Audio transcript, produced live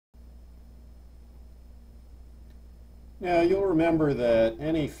Now you'll remember that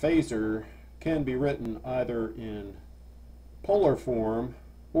any phasor can be written either in polar form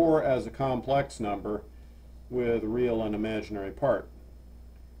or as a complex number with a real and imaginary part.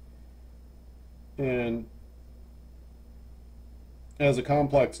 And as a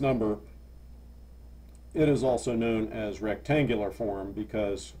complex number, it is also known as rectangular form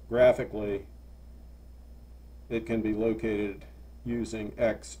because graphically it can be located using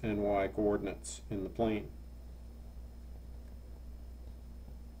x and y coordinates in the plane.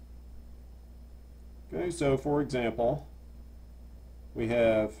 Okay, so for example, we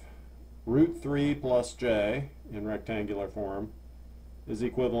have root 3 plus j in rectangular form is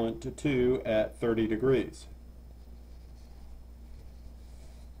equivalent to 2 at 30 degrees.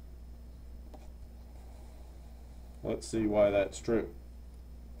 Let's see why that's true.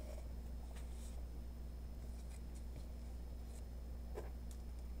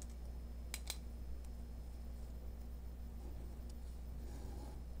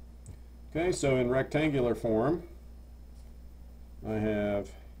 Okay, so in rectangular form, I have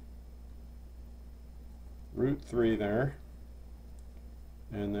root 3 there,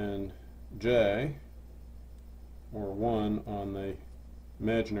 and then j, or 1 on the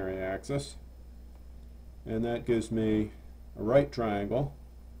imaginary axis, and that gives me a right triangle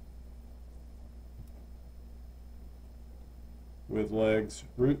with legs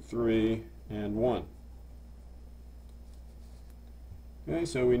root 3 and 1. Okay,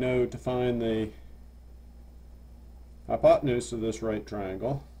 so we know to find the hypotenuse of this right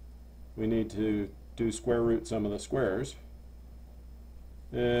triangle, we need to do square root some of the squares.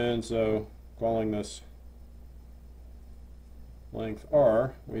 And so, calling this length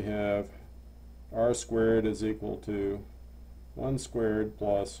r, we have r squared is equal to 1 squared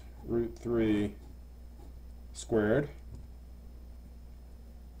plus root 3 squared.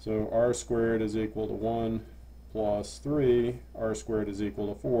 So r squared is equal to 1 plus 3, r squared is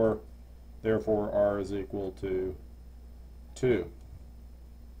equal to 4, therefore r is equal to 2.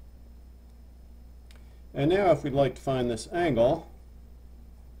 And now if we'd like to find this angle,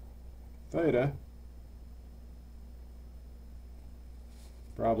 theta,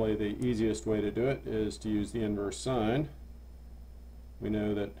 probably the easiest way to do it is to use the inverse sine. We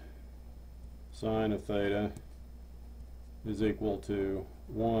know that sine of theta is equal to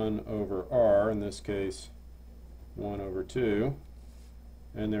 1 over r, in this case 1 over 2,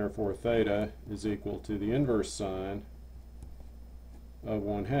 and therefore theta is equal to the inverse sine of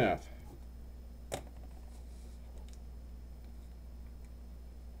 1/2.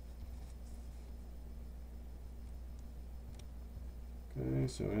 Okay,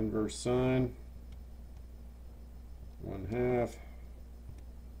 so inverse sine 1/2.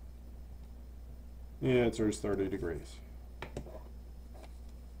 The answer is 30 degrees.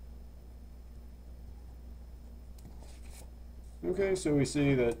 Okay, so we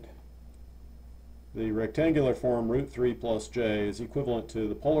see that the rectangular form root 3 plus j is equivalent to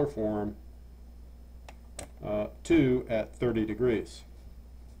the polar form 2 at 30 degrees.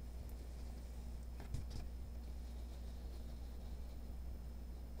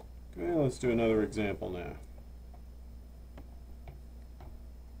 Okay, let's do another example now.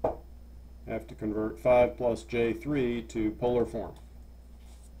 I have to convert 5 plus j3 to polar form.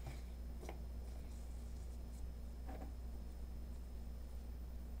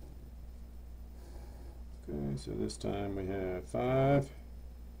 Okay, so this time we have 5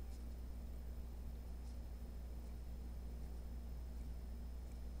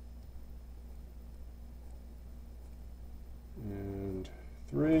 and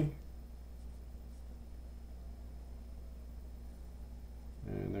 3,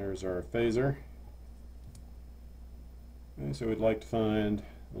 and there's our phasor. Okay, so we'd like to find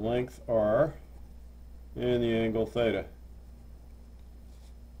the length r and the angle theta.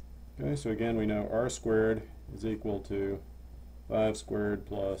 Okay, so again we know r squared is equal to 5 squared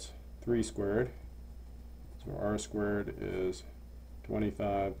plus 3 squared. So r squared is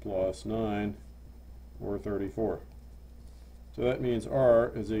 25 plus 9, or 34. So that means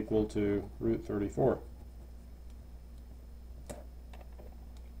r is equal to root 34.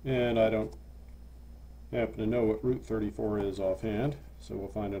 And I don't happen to know what root 34 is offhand, so we'll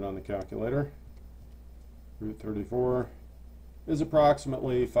find it on the calculator. Root 34 is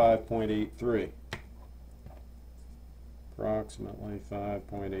approximately 5.83. Approximately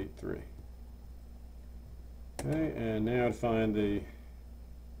 5.83. Okay, and now to find the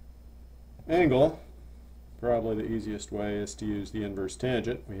angle, probably the easiest way is to use the inverse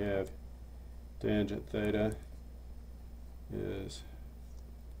tangent. We have tangent theta is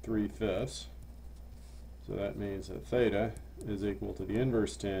 3/5. So that means that theta is equal to the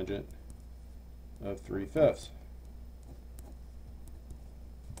inverse tangent of 3/5.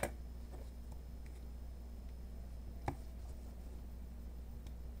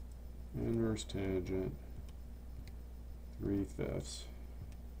 inverse tangent 3/5.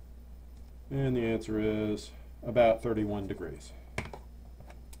 And the answer is about 31 degrees.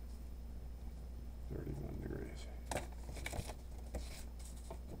 31 degrees.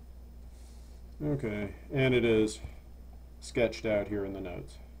 Okay, and it is sketched out here in the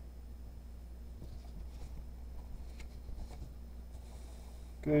notes.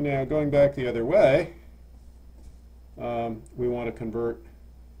 Okay, now going back the other way, we want to convert,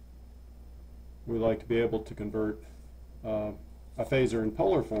 we like to be able to convert a phasor in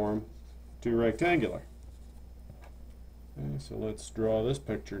polar form to rectangular. Okay, so let's draw this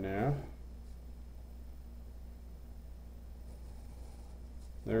picture now.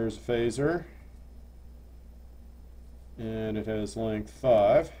 There's a phasor, and it has length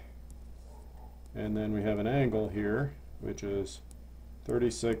 5, and then we have an angle here which is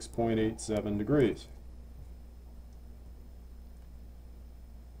 36.87 degrees.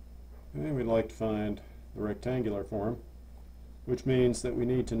 Okay, we'd like to find the rectangular form, which means that we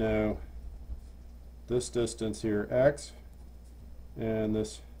need to know this distance here, x, and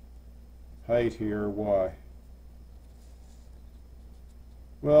this height here, y.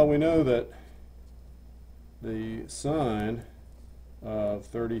 Well, we know that the sine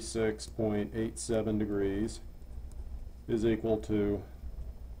of 36.87 degrees is equal to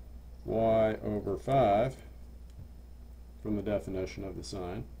y over 5 from the definition of the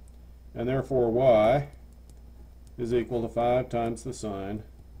sine, and therefore y is equal to 5 times the sine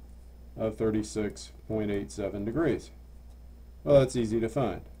of 36.87 degrees. Well, that's easy to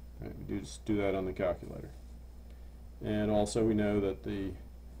find. Right, we just do that on the calculator. And also we know that the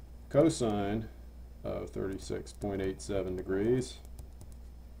cosine of 36.87 degrees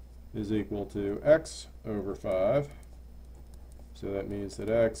is equal to x over 5. So that means that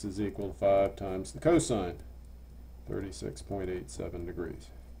x is equal to 5 times the cosine, 36.87 degrees.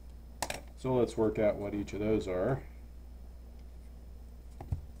 So let's work out what each of those are.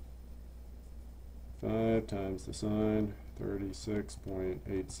 5 times the sine,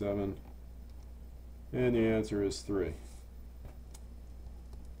 36.87, and the answer is 3.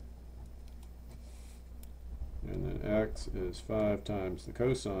 And then x is 5 times the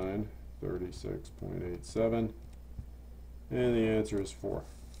cosine, 36.87, and the answer is 4.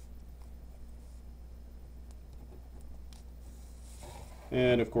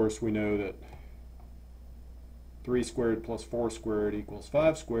 And of course we know that 3 squared plus 4 squared equals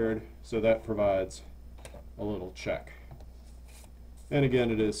 5 squared, so that provides a little check. And again,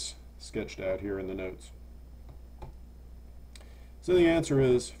 it is sketched out here in the notes. So the answer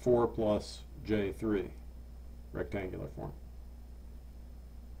is 4 plus J3, rectangular form.